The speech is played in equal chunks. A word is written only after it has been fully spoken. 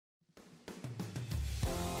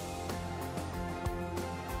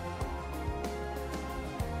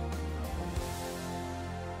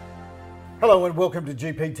Hello and welcome to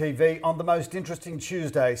GPTV on the most interesting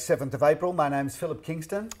Tuesday, 7th of April. My name's Philip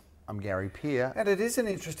Kingston. I'm Gary Peer. And it is an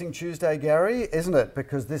interesting Tuesday, Gary, isn't it?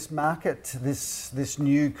 Because this market, this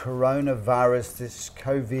new coronavirus, this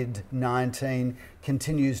COVID-19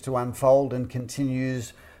 continues to unfold and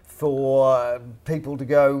continues for people to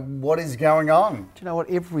go, what is going on? Do you know what?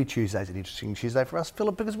 Every Tuesday is an interesting Tuesday for us,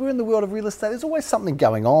 Philip, because we're in the world of real estate. There's always something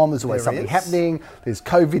going on. There's always something happening. There's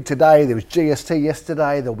COVID today. There was GST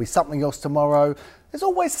yesterday. There'll be something else tomorrow. There's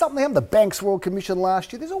always something. The Banks Royal Commission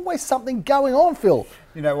last year. There's always something going on, Phil.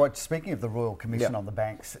 You know what? Speaking of the Royal Commission on the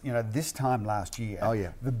banks, you know, this time last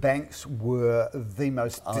year, the banks were the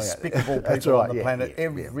most despicable people on the planet.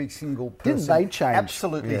 Every single person Didn't they change?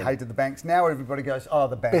 Absolutely hated the banks. Now everybody goes, oh,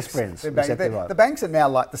 the banks. Best friends. Exactly right. The banks are now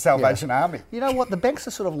like the Salvation Army. You know what? The banks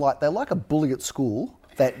are sort of like, they're like a bully at school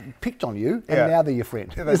that picked on you, and now they're your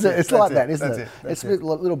friend. It's like that, isn't it? It's a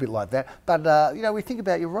little bit like that. But, you know, we think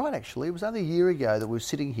about, you're right, actually. It was only a year ago that we were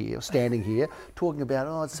sitting here, standing here, talking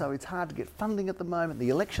about, so it's hard to get funding at the moment. The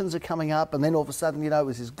elections are coming up, and then all of a sudden, you know, it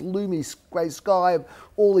was this gloomy grey sky of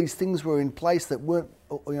all these things were in place that weren't,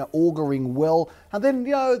 you know, auguring well. And then,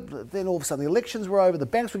 you know, then all of a sudden the elections were over, the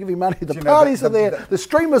banks were giving money, the parties are there, the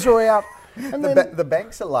streamers are out. And the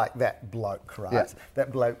banks are like that bloke, right? Yeah.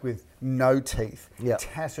 That bloke with no teeth,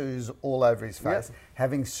 tattoos all over his face,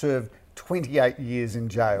 having served 28 years in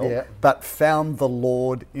jail, but found the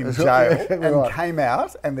Lord in jail and came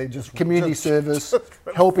out, and they're just community service,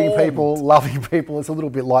 helping people, loving people. It's a little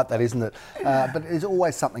bit like that, isn't it? But there's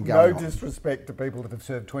always something going on. No disrespect to people that have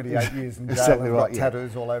served 28 years in jail and got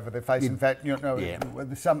tattoos all over their face. In fact, you know,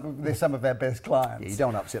 they're some of our best clients. Yeah, you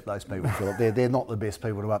don't upset those people, Philip. They're not the best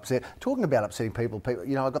people to upset. Talking about upsetting people,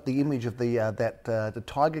 you know, I got the image of the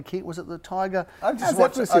Tiger King. Was it the Tiger? I just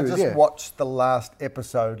watched the last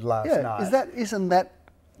episode last night. Isn't that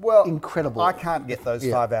incredible? I can't get those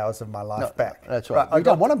 5 hours of my life back. That's right. You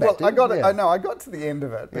don't want them back, do you? I got to the end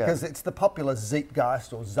of it because it's the popular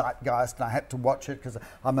Zeitgeist, and I had to watch it because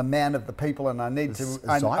I'm a man of the people, and I need to.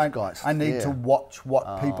 I need to watch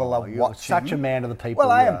what people are watching. Such a man of the people.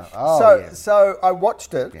 Well, I am. So I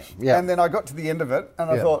watched it, and then I got to the end of it, and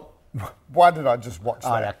I thought, why did I just watch that?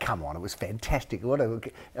 Oh, now, come on, it was fantastic.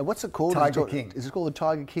 What's it called? Tiger King. Is it called the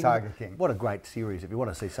Tiger King? Tiger King. What a great series if you want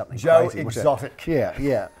to see something Joe crazy. Exotic.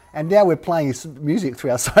 Yeah. And now we're playing his music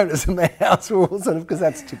through our sonas in the house. We're all sort of, because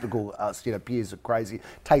that's typical us, you know, peers are crazy,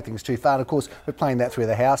 take things too far. And of course, we're playing that through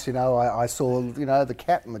the house. You know, I saw, you know, the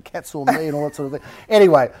cat and the cat saw me and all that sort of thing.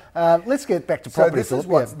 Anyway, let's get back to property. So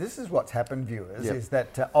this is what's happened, viewers, is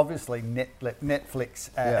that obviously Netflix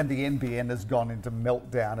and the NBN has gone into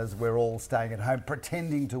meltdown as we're all staying at home,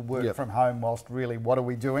 pretending to work from home whilst really, what are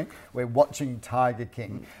we doing? We're watching Tiger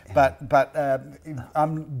King. But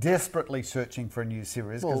I'm desperately searching for a new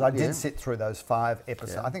series because I did sit through those 5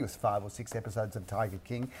 episodes. I think it was 5 or 6 episodes of Tiger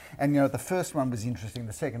King. And, you know, the first one was interesting.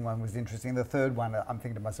 The second one was interesting. The third one, I'm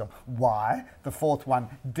thinking to myself, why? The fourth one,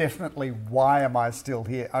 definitely, why am I still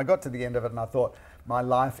here? I got to the end of it and I thought, my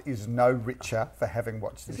life is no richer for having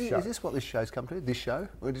watched this show. Is this what this show's come to? This show?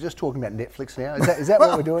 We're just talking about Netflix now. Is that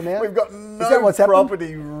what we're doing now? We've got no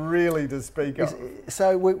property really to speak of.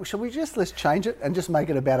 So should we let's change it and just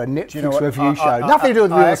make it about a Netflix review show? Nothing to do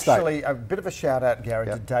with real estate. Actually, a bit of a shout out, Gary,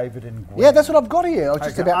 to David and Gwen. Yeah, that's what I've got here. I was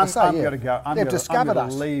just about to say. I'm going to go. They've discovered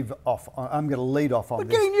us. I'm going to lead off on this.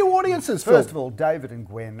 We're getting new audiences. First of all, David and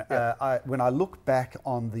Gwen. When I look back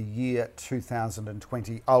on the year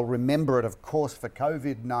 2020, I'll remember it, of course, for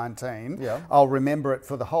COVID-19. I'll remember it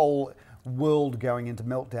for the whole world going into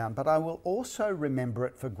meltdown, but I will also remember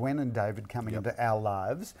it for Gwen and David coming into our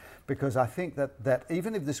lives, because I think that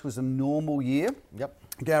even if this was a normal year,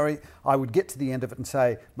 Gary, I would get to the end of it and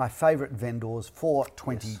say my favourite vendors for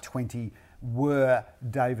 2020 were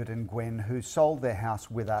David and Gwen, who sold their house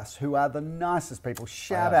with us, who are the nicest people.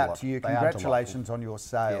 Shout out to you. Congratulations on your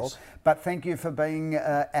sale. Yes. But thank you for being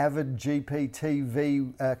avid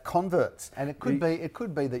GPTV converts. And it could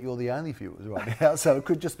be that you're the only viewers right now, so it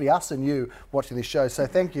could just be us and you watching this show. So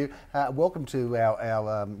thank you. Welcome to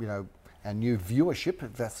our new viewership,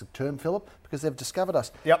 if that's the term, Philip, because they've discovered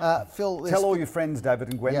us. Phil, tell all your friends, David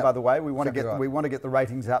and Gwen. By the way, we want to get the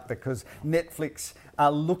ratings up because Netflix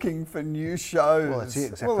are looking for new shows. Well, that's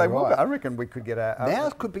it, exactly. Well, they will. I reckon we could get our... Now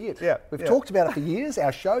it could be it. We've talked about it for years,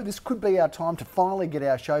 our show. This could be our time to finally get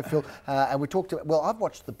our show, Phil. And we talked about... Well, I've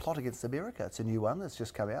watched The Plot Against America. It's a new one that's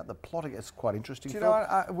just come out. The Plot Against... It's quite interesting, Phil. Do you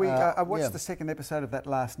know, I watched the second episode of that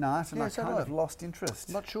last night and I kind of lost interest.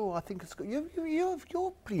 Not sure. I think it's...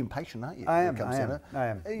 You're pretty impatient, aren't you? I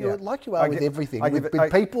am. You're like you are with everything. With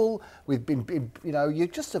people, you're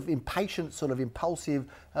just an impatient, sort of impulsive...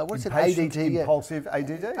 what is it? ADD? Impulsive.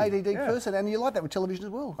 ADD person, and you like that with television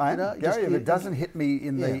as well. Gary, if it doesn't hit me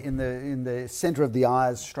in the centre of the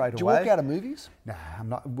eyes straight away. Do you walk out of movies? No, I'm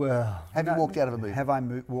not. Well, have you walked out of a movie? Have I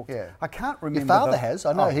walked? Yeah. I can't remember. Your father has.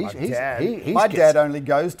 I know. My dad only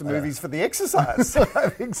goes to movies for the exercise.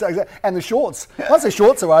 Exactly. And the shorts. Once the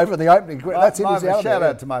shorts are over, the opening. That's it. Shout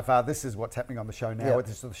out to my father. This is what's happening on the show now.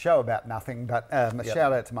 It's a show about nothing, but a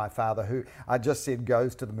shout out to my father, who I just said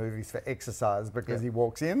goes to the movies for exercise because he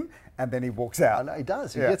walks in and then he walks out. I know, he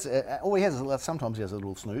does. He gets. All he has is sometimes he has a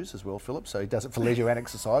little snooze as well, Philip. So he does it for leisure and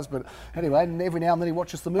exercise. But anyway, every now and then he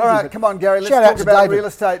watches the movie. All right, come on, Gary. Let's talk about real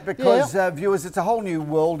estate because viewers, it's a whole new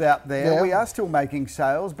world out there. Yeah. We are still making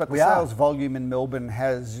sales, but the sales volume in Melbourne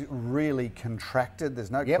has really contracted.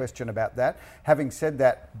 There's no question about that. Having said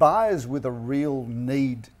that, buyers with a real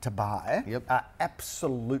need to buy are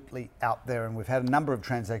absolutely out there, and we've had a number of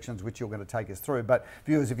transactions which you're going to take us through. But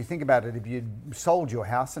viewers, if you think about it, if you sold your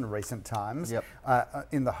house in recent times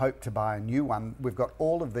in the hope to buy a new one, we've got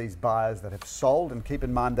all of these buyers that have sold, and keep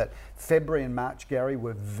in mind that February and March, Gary,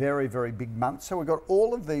 were very, very big months. So we've got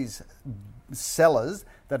all of these sellers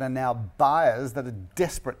that are now buyers that are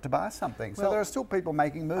desperate to buy something. So there are still people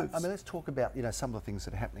making moves. I mean, let's talk about some of the things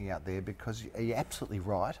that are happening out there, because you're absolutely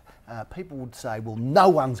right. People would say, well, no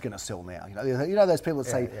one's going to sell now. You know those people that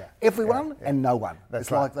say everyone and no one. That's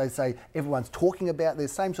it's right. like they say everyone's talking about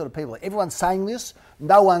this. Same sort of people. Everyone's saying this,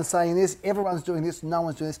 no one's saying this. Everyone's doing this, no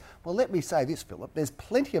one's doing this. Well, let me say this, Philip. There's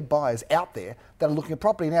plenty of buyers out there that are looking at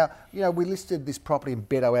property. Now, we listed this property in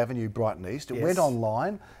Beddoe Avenue, Brighton East. It went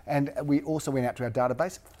online, and we also went out to our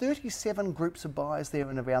database. 37 groups of buyers there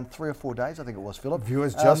in around 3 or 4 days, I think it was, Philip.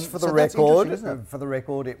 Viewers, just for the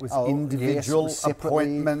record, it was individual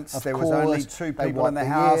appointments. There was only 2 people in the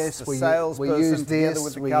house. The salesperson we used together this,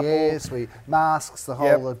 with the couple. we masks, the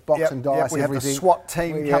whole box and dice, we everything. Have the SWAT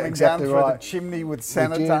team coming down through the chimney with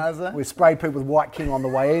sanitizer. We sprayed people with White King on the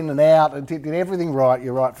way in and out, and did everything right.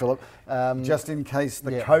 You're right, Philip. Just in case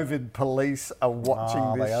the COVID police are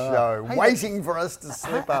watching this show, waiting for us to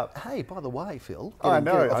slip up. Hey, by the way, Phil. I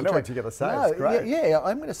know what you're going to say. It's great.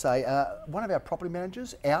 I'm going to say one of our property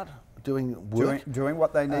managers out doing work. Doing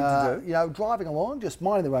what they need to do. Driving along, just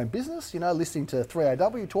minding their own business, listening to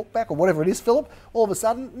 3AW, Talkback, or whatever it is, Philip. All of a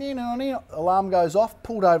sudden, alarm goes off,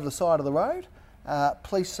 pulled over the side of the road.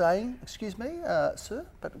 Police saying, excuse me, sir,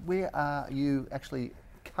 but where are you actually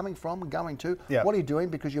coming from, going to? What are you doing?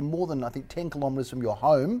 Because you're more than, I think, 10 kilometres from your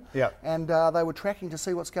home. And they were tracking to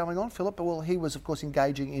see what's going on, Philip. Well, he was, of course,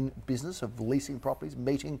 engaging in business of leasing properties,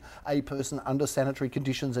 meeting a person under sanitary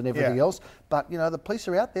conditions and everything else. But, the police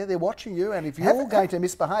are out there, they're watching you, and if you're going to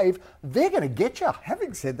misbehave, they're going to get you.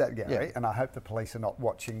 Having said that, Gary, and I hope the police are not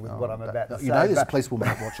watching with what I'm about to say. There's a police woman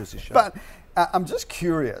that watches this show. But I'm just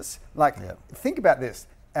curious, think about this.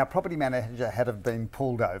 Our property manager had have been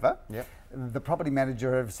pulled over. The property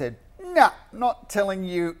manager have said, "No, not telling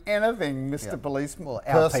you anything, Mr. Policeman." Well,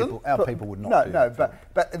 person. our people would not. No,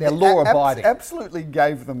 but they're law-abiding. Absolutely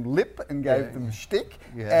gave them lip and gave them shtick,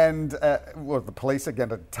 and the police are going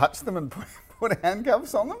to touch them and put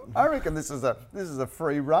handcuffs on them. I reckon this is a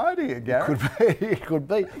free ride here, Gary. It could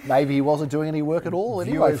be. Maybe he wasn't doing any work at all.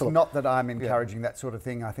 Anyway, not that I'm encouraging that sort of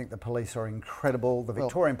thing. I think the police are incredible. The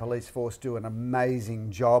Victorian Police Force do an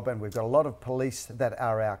amazing job, and we've got a lot of police that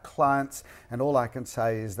are our clients. And all I can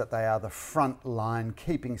say is that they are the front line,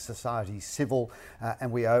 keeping society civil,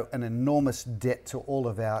 and we owe an enormous debt to all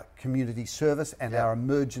of our community service and our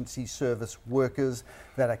emergency service workers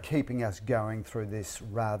that are keeping us going through this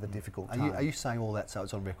rather difficult time. Are you saying all that so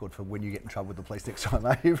it's on record for when you get in trouble with the police next time,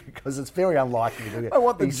 are you? Because it's very unlikely. I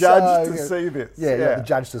want the judge to see this. Yeah, the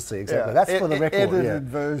judge to see, exactly. That's for the record. Edited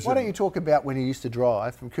version. Why don't you talk about when you used to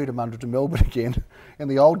drive from Cootamundra to Melbourne again in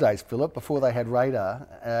the old days, Philip, before they had radar?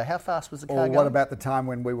 How fast was the car going? What about the time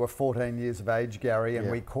when we were 14 years of age, Gary,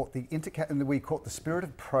 and we caught the Spirit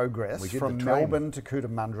of Progress from Melbourne to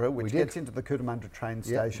Cootamundra, which gets into the Cootamundra train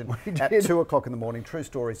station at 2 o'clock in the morning. True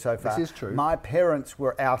story so far. This is true. My parents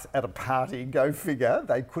were out at a party, go figure.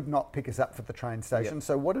 They could not pick us up for the train station.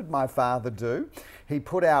 So what did my father do? He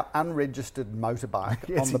put our unregistered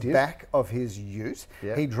motorbike on the back of his ute.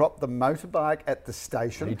 He dropped the motorbike at the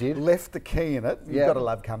station. He did. Left the key in it. You've got to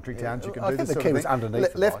love country towns. You can do this sort of thing. I think the key was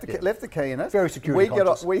underneath. Left the key in it. Very security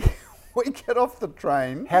conscious. We get off the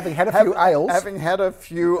train. Having had a few ales. Having had a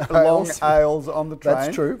few long ales on the train.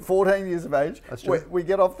 That's true. 14 years of age. That's true. We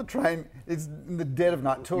get off the train. It's in the dead of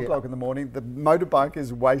night, 2 o'clock in the morning. The motorbike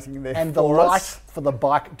is waiting there and for the light us. for the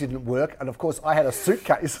bike didn't work. And of course, I had a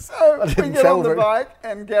suitcase. So we get on the bike,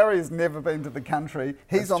 and Gary has never been to the country.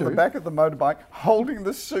 He's on the back of the motorbike holding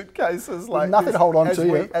the suitcases like nothing this to hold on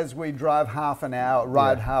to. As we drive half an hour,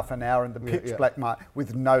 ride half an hour in the pitch black night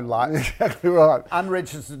with no light. Exactly right.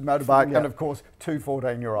 Unregistered motorbike, and of course, 2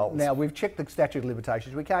 14-year-olds. Now, we've checked the statute of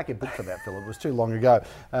limitations. We can't get booked for that, Philip. It was too long ago.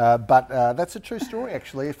 But that's a true story,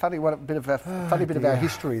 actually. A funny bit of our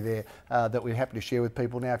history there that we're happy to share with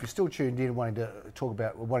people. Now, if you're still tuned in wanting to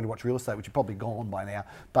watch real estate, which you're probably gone by now.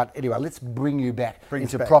 But anyway, let's bring you back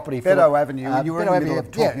into property. Beddoe Avenue. You were in the middle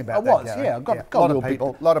of talking about that. I was, yeah. I've got a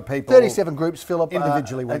lot of people. 37 groups, Philip.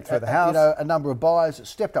 Individually went through the house. You know, a number of buyers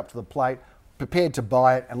stepped up to the plate, prepared to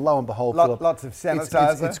buy it, and lo and behold, Philip, lots of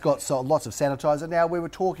sanitizer. It's got lots of sanitizer. Now, we were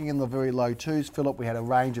talking in the very low twos, Philip. We had a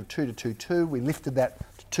range of 2 to 2.2. We lifted that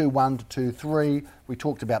to 2.1 to 2.3. We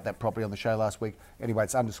talked about that property on the show last week. Anyway,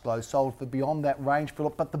 it's undisclosed, sold for beyond that range,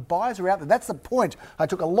 Philip. But the buyers are out there. That's the point. I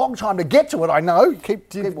took a long time to get to it, I know. Do you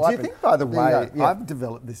think, by the way, I've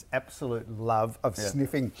developed this absolute love of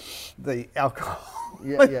sniffing the alcohol?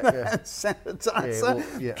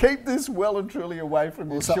 Sanitizer. Keep this well and truly away from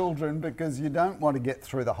your children, because you don't want to get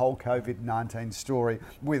through the whole COVID-19 story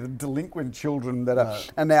with delinquent children that are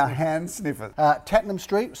now hand sniffers. Tattenham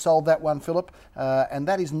Street, sold that one, Philip, and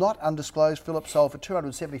that is not undisclosed, Philip. Sold for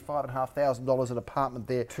 $275,500 an apartment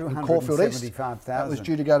there in Caulfield East. That was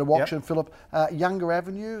due to go to auction, Philip. Younger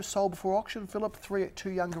Avenue, sold before auction, Philip. 2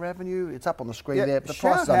 Younger Avenue. It's up on the screen there. The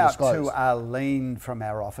price is undisclosed. Shout out to Arlene from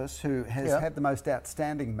our office, who has had the most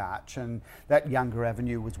outstanding March, and that Younger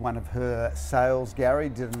Avenue was one of her sales. Gary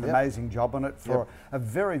did an amazing job on it for a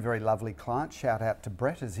very, very lovely client. Shout out to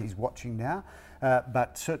Brett as he's watching now.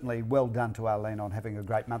 But certainly well done to Arlene on having a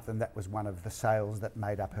great month, and that was one of the sales that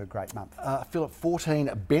made up her great month. Philip, 14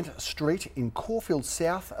 Bent Street in Caulfield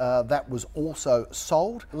South, that was also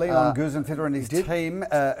sold. Leon Guzenfitter and his team,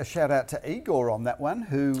 a shout out to Igor on that one,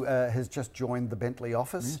 who has just joined the Bentley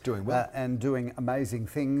office. He's doing well. And doing amazing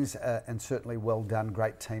things, and certainly well done,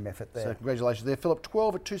 great team effort there. So congratulations there. Philip,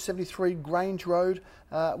 12 at 273 Grange Road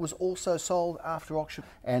was also sold after auction,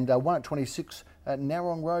 and 1 at 26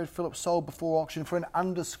 Narrong Road, Philip, sold before auction for an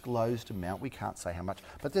undisclosed amount. We can't say how much,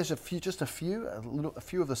 but there's a few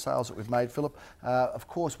of the sales that we've made, Philip. Of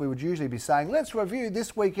course, we would usually be saying, let's review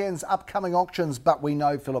this weekend's upcoming auctions, but we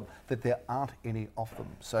know, Philip, that there aren't any of them.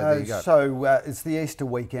 So there you go. So it's the Easter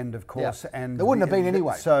weekend, of course, and there wouldn't have been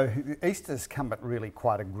anyway. So Easter's come at really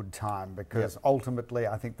quite a good time, because ultimately,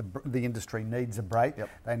 I think the industry needs a break.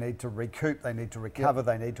 They need to recoup, they need to recover,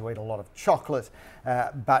 they need to eat a lot of chocolate,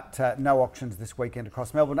 but no auctions this weekend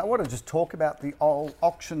across Melbourne. I want to just talk about the old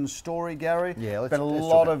auction story, Gary. There's been a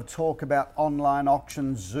lot of talk about online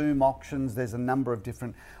auctions, Zoom auctions. There's a number of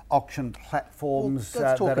different auction platforms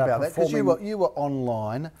let's talk about that, because you were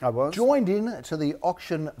online. I was. Joined in to the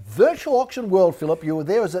virtual auction world, Philip. You were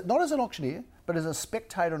there not as an auctioneer, but as a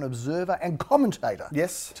spectator and observer and commentator.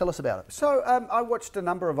 Yes. Tell us about it. So I watched a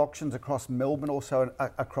number of auctions across Melbourne, also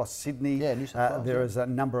across Sydney. Yeah, New South Wales. There is a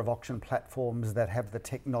number of auction platforms that have the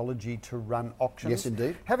technology to run auctions. Yes,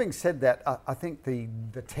 indeed. Having said that, I think the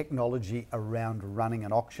technology around running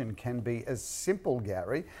an auction can be as simple,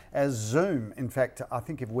 Gary, as Zoom. In fact, I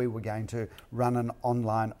think if we were going to run an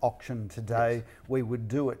online auction today, we would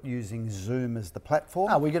do it using Zoom as the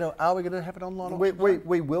platform. Are we going to have an online auction?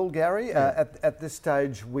 We will, Gary. At this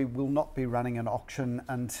stage, we will not be running an auction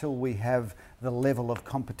until we have the level of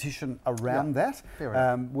competition around that.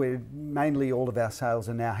 We're mainly, all of our sales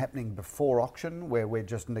are now happening before auction, where we're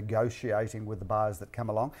just negotiating with the buyers that come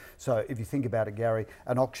along. So if you think about it, Gary,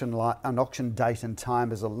 an auction date and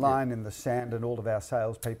time is a line in the sand, and all of our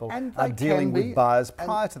salespeople are dealing with buyers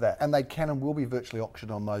prior to that. And they can and will be virtually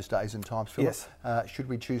auctioned on those days and times, Philip. Yes. Should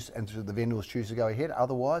we choose, and the vendors choose to go ahead,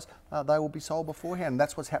 otherwise they will be sold beforehand.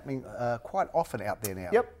 That's what's happening quite often out there now.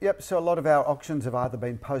 Yep. So a lot of our auctions have either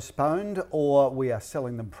been postponed, or we are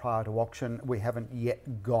selling them prior to auction. We haven't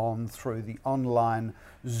yet gone through the online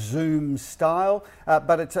Zoom style,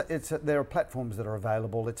 but there are platforms that are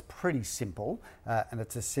available. It's pretty simple, and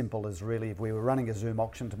it's as simple as, really, if we were running a Zoom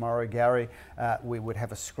auction tomorrow, Gary, we would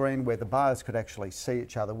have a screen where the buyers could actually see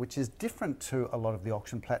each other, which is different to a lot of the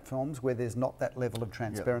auction platforms where there's not that level of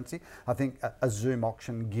transparency. I think a Zoom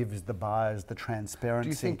auction gives the buyers the transparency. Do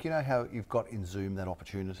you think, how you've got in Zoom that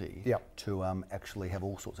opportunity to actually have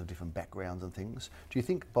all sorts of different backgrounds signs and things, do you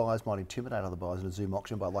think buyers might intimidate other buyers in a Zoom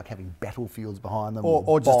auction by like having battlefields behind them,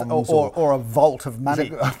 or a vault of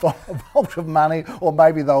money, a vault of money, or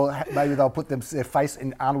maybe they'll put their face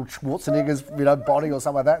in Arnold Schwarzenegger's body or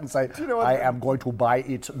something like that and say, I am going to buy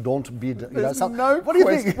it, don't bid. What do you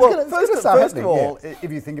think? Well, first of all,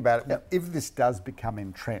 if you think about it, if this does become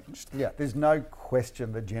entrenched, there's no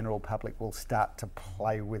question the general public will start to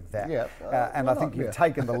play with that. And I think you've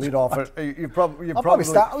taken the lid off it. You've probably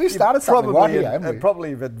started something right here, haven't we?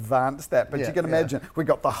 Probably have advanced that, but you can imagine we've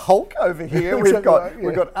got the Hulk over here, we've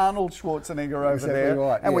got Arnold Schwarzenegger over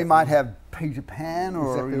there, and we might have Peter Pan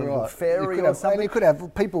or a little fairy or something. And you could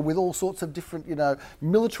have people with all sorts of different,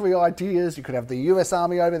 military ideas. You could have the US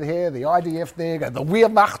Army over there, the IDF there, the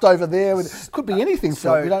Wehrmacht over there. It could be anything.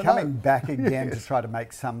 So coming back again to try to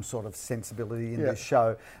make some sort of sensibility in this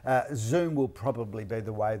show, Zoom will probably be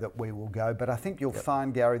the way that we will go. But I think you'll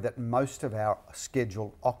find, Gary, that most of our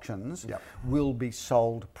scheduled auctions will be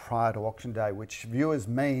sold prior to auction day, which, viewers,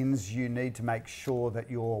 means you need to make sure that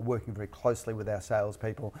you're working very closely with our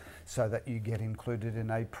salespeople so that you get included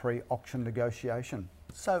in a pre-auction negotiation.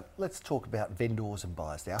 So let's talk about vendors and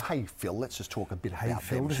buyers now. Hey Phil, let's just talk a bit about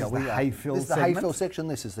them, shall we? This is the Hayfill section.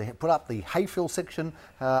 This is put up the Hayfill section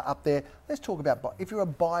up there. Let's talk about if you're a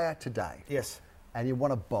buyer today. Yes. And you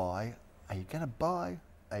want to buy, are you going to buy?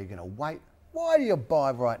 Are you going to wait? Why do you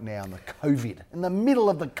buy right now in the middle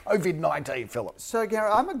of the COVID-19, Philip? So, Gary,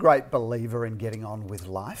 I'm a great believer in getting on with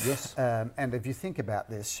life. Yes. And if you think about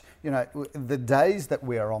this, the days that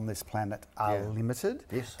we are on this planet are limited.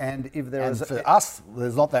 Yes. And if for us,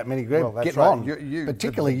 there's not that many. Get right. on.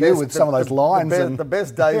 Particularly you with some of those lines. The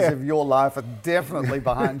best days of your life are definitely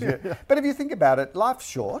behind you. But if you think about it, life's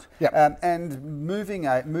short. And moving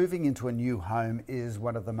into a new home is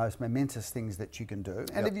one of the most momentous things that you can do.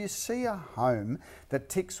 And if you see a home that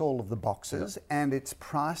ticks all of the boxes and it's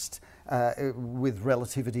priced with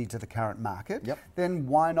relativity to the current market, then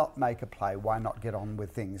why not make a play? Why not get on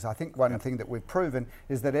with things? I think one thing that we've proven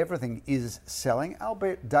is that everything is selling,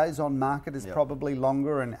 albeit days on market is probably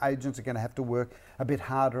longer and agents are going to have to work a bit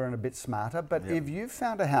harder and a bit smarter. But if you've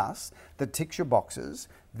found a house that ticks your boxes,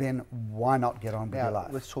 then why not get on with your life?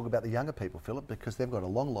 Let's talk about the younger people, Philip, because they've got a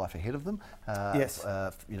long life ahead of them.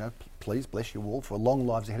 Please bless you all for long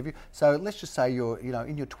lives ahead of you. So let's just say you're,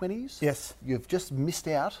 in your 20s. Yes. You've just missed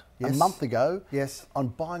out a month ago. Yes. On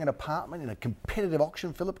buying an apartment in a competitive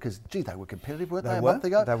auction, Philip, because they were competitive, weren't they? A month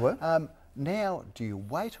ago. They were. Now, do you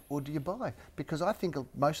wait or do you buy? Because I think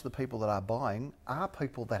most of the people that are buying are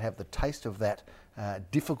people that have the taste of that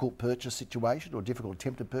difficult purchase situation or difficult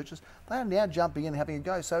attempted purchase. They are now jumping in and having a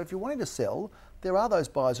go. So if you're wanting to sell, there are those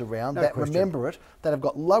buyers around that remember it, that have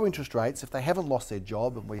got low interest rates if they haven't lost their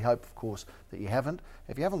job, and we hope, of course, that you haven't.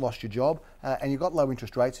 If you haven't lost your job and you've got low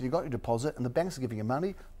interest rates and you've got your deposit and the banks are giving you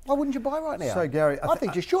money, why wouldn't you buy right now? So, Gary, I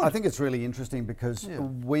think you should. I think it's really interesting because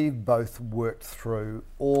we've both worked through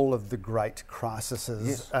all of the great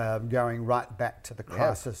crises, going right back to the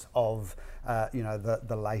crisis of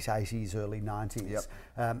the late 80s, early 90s.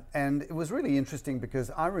 And it was really interesting because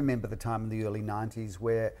I remember the time in the early 90s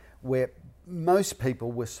where most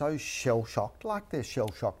people were so shell-shocked, like they're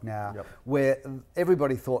shell-shocked now, where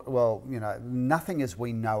everybody thought, well, nothing as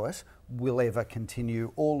we know it will ever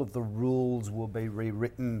continue. All of the rules will be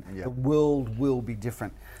rewritten. The world will be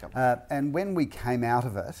different. And when we came out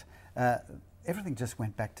of it, everything just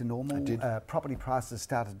went back to normal. Property prices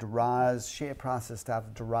started to rise, share prices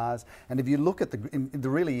started to rise. And if you look at the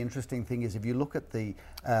really interesting thing is if you look at the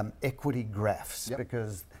equity graphs,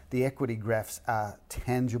 because the equity graphs are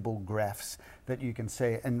tangible graphs that you can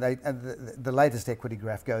see. And the latest equity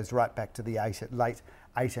graph goes right back to the late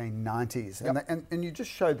 1890s. And you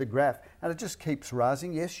just show the graph and it just keeps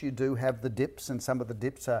rising. Yes, you do have the dips, and some of the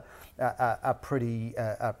dips are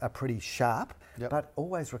pretty sharp, but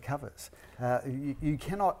always recovers. You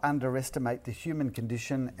cannot underestimate the human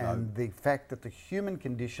condition and the fact that the human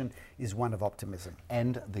condition is one of optimism.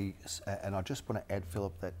 And I just want to add,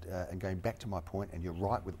 Philip, that and going back to my point, and you're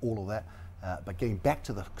right with all of that, but getting back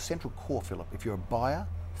to the central core, Philip, if you're a buyer,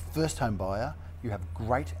 first home buyer, you have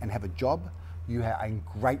a job, you are in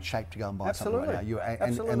great shape to go and buy something right now.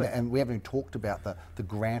 Absolutely. And we haven't even talked about the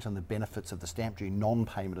grant and the benefits of the stamp duty,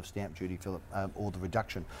 non-payment of stamp duty, Philip, or the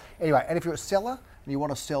reduction. Anyway, and if you're a seller and you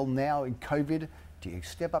want to sell now in COVID, do you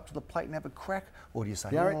step up to the plate and have a crack, or do you say,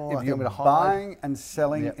 if you're buying and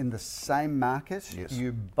selling in the same market,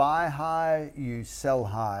 you buy high, you sell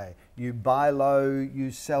high. You buy low,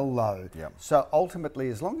 you sell low. Yep. So ultimately,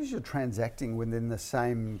 as long as you're transacting within the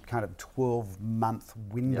same kind of 12-month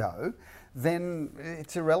window, then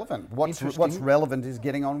it's irrelevant. What's relevant is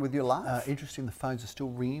getting on with your life. Interesting, the phones are still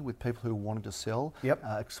ringing with people who are wanting to sell, Yep.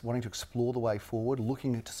 Wanting to explore the way forward,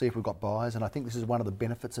 looking to see if we've got buyers. And I think this is one of the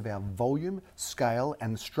benefits of our volume, scale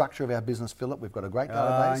and structure of our business, Philip. We've got a great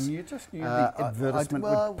database. You just knew the advertisement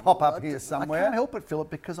would pop up here somewhere. I can't help it, Philip,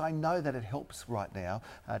 because I know that it helps right now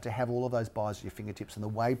to have all of those buyers at your fingertips and the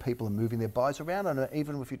way people are moving their buyers around. And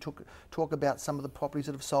even if you talk about some of the properties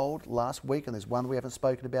that have sold last week, and there's one we haven't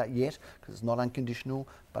spoken about yet because it's not unconditional,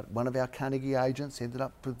 but one of our Carnegie agents ended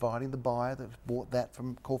up providing the buyer that bought that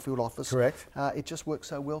from Caulfield office. Correct. It just works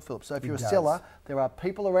so well, Philip. So if you're a seller, there are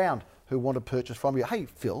people around who want to purchase from you. Hey,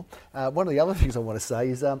 Phil, one of the other things I want to say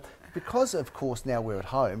is because, of course, now we're at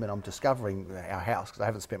home and I'm discovering our house because I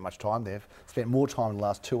haven't spent much time there. I've spent more time in the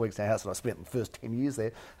last 2 weeks in our house than I spent in the first 10 years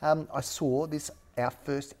there. I saw our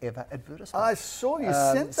first ever advertisement. I saw you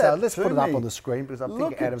sent that. So let's to put it up me. on the screen because I Look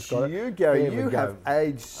think Adam's got it. You, Gary, There we you go. have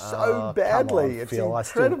aged so badly. Come on, It's Phil,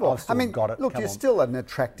 incredible. I've still got it. Look, Come you're on. still an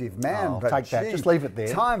attractive man, but take that. gee, Just leave it there.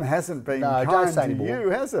 Time hasn't been No, don't kind say to anymore. you,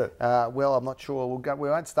 has it? Well, I'm not sure. We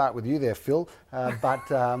won't start with you there, Phil.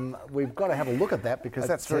 But we've got to have a look at that because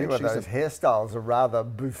that's very what those hairstyles are rather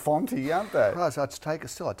bouffanty, aren't they? Right, so I'd take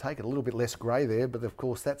it a little bit less grey there, but of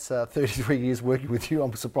course that's 33 years working with you.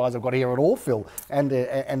 I'm surprised I've got hair at all, Phil, and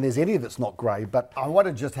there's any that's not grey. But I want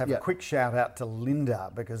to just have a quick shout out to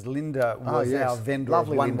Linda because Linda was our vendor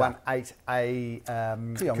Lovely of Linda. 118A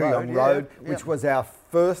Kooyong Road, yeah. which was our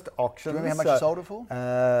first auction. Do you remember how much you sold it for?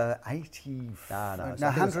 80. No,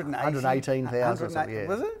 118,000. Yeah.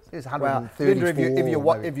 Was it? It was Well, 134.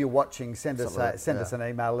 Linda, if you're watching, send us us an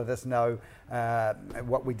email. Let us know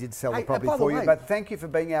what we did sell the Hey, property by the for you. way- But thank you for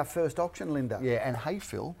being our first auction, Linda. Yeah, and hey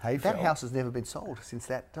Phil, that house has never been sold since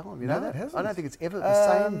that time. You know No, that? it hasn't. I don't think it's ever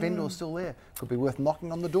the same vendor's still there. Could be worth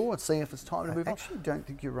knocking on the door and seeing if it's time to move I on. actually don't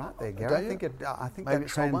think you're right there, Gary. Don't I you? think Maybe that it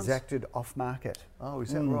sold once? transacted off market. Oh,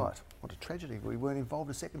 is that right? What a tragedy. We weren't involved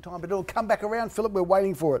a second time, but it'll come back around, Philip. We're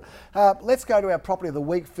waiting for it. Let's go to our property of the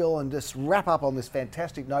week, Phil, and just wrap up on this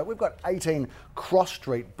fantastic note. We've got 18 Cross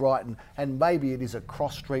Street, Brighton, and maybe it is a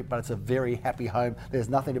cross street, but it's a very happy home. There's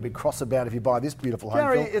nothing to be cross about if you buy this beautiful home,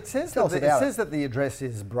 Gary, Phil. it says that the address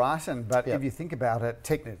is Brighton, but if you think about it,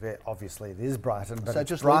 technically, obviously it is Brighton, but So it's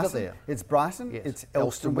just leave it Brighton. there. It's Brighton, Yes. it's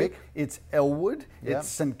Elstonwick, it's Elwood, it's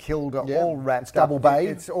St Kilda, Yeah. all wrapped It's Double up. Bay.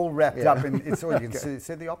 It's all wrapped up in. It's all you can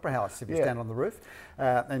see the Opera House if you stand on the roof,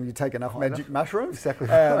 and you take enough magic mushrooms. Exactly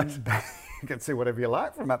You can see whatever you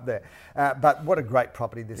like from up there. But what a great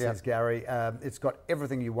property this is, Gary. It's got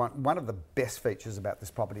everything you want. One of the best features about this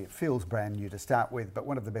property, it feels brand new to start with, but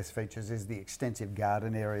one of the best features is the extensive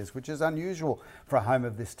garden areas, which is unusual for a home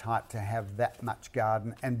of this type to have that much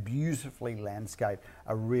garden and beautifully landscaped.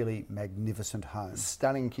 A really magnificent home.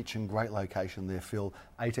 Stunning kitchen, great location there, Phil.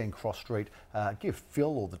 18 Cross Street. Give Phil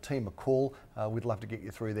or the team a call. We'd love to get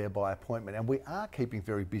you through there by appointment. And we are keeping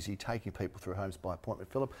very busy taking people through homes by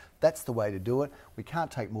appointment, Philip. That's the way to do it. We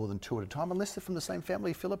can't take more than 2 at a time, unless they're from the same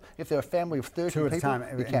family, Philip. If they're a family of 30 2 people, at a time.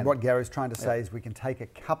 you And can. what Gary's trying to say is we can take a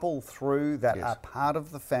couple through that are part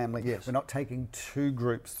of the family. Yes. We're not taking 2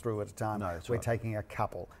 groups through at a time. No, that's We're right. taking a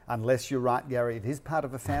couple. Unless you're right, Gary, it is part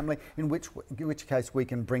of a family, in which case we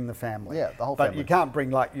can bring the family. Yeah, the whole but family. you can't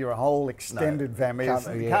bring like your whole extended family. Can't-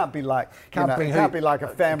 It can't be like like a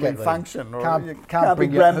family Exactly. function, or Can't you can't be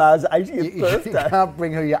bring your- grandma's 80th You birthday. can't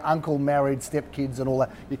bring her your uncle married, stepkids and all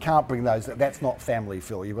that. You can't bring those. That's not family,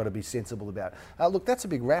 Phil. You've got to be sensible about it. Look, that's a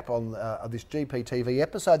big wrap on this GPTV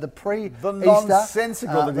episode. The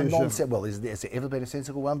nonsensical edition. Well, has there ever been a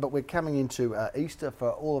sensible one? But we're coming into Easter for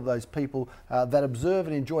all of those people that observe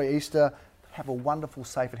and enjoy Easter. Have a wonderful,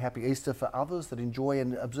 safe and happy Easter. For others that enjoy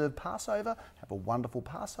and observe Passover, have a wonderful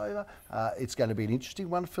Passover. It's going to be an interesting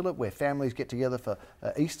one, Philip, where families get together for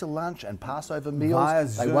Easter lunch and Passover meals. Via They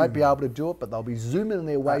Zoom. won't be able to do it, but they'll be zooming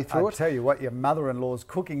their way through I it. tell you what, your mother-in-law's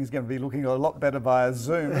cooking is going to be looking a lot better via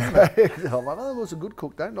Zoom, isn't it? Oh, my mother-in-law's a good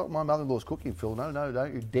cook. Don't knock my mother-in-law's cooking, Phil. No,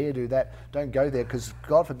 don't you dare do that. Don't go there, because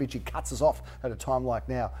God forbid she cuts us off at a time like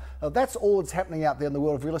now. That's all that's happening out there in the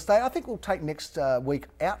world of real estate. I think we'll take next week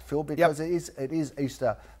out, Phil, because it is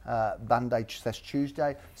Easter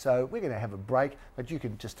Monday/Tuesday, so we're going to have a break, but you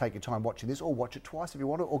can just take your time watching this, or watch it twice if you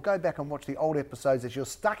want to, or go back and watch the old episodes as you're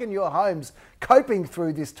stuck in your homes coping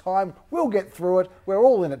through this time. We'll get through it. We're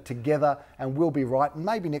all in it together, and we'll be right. And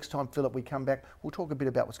maybe next time, Philip, we come back, we'll talk a bit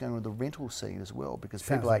about what's going on with the rental scene as well, because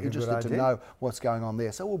Sounds people like are a good interested to idea. know what's going on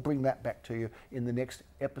there. So we'll bring that back to you in the next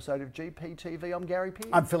episode of GPTV. I'm Gary Pearce.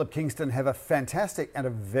 I'm Philip Kingston. Have a fantastic and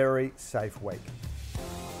a very safe week.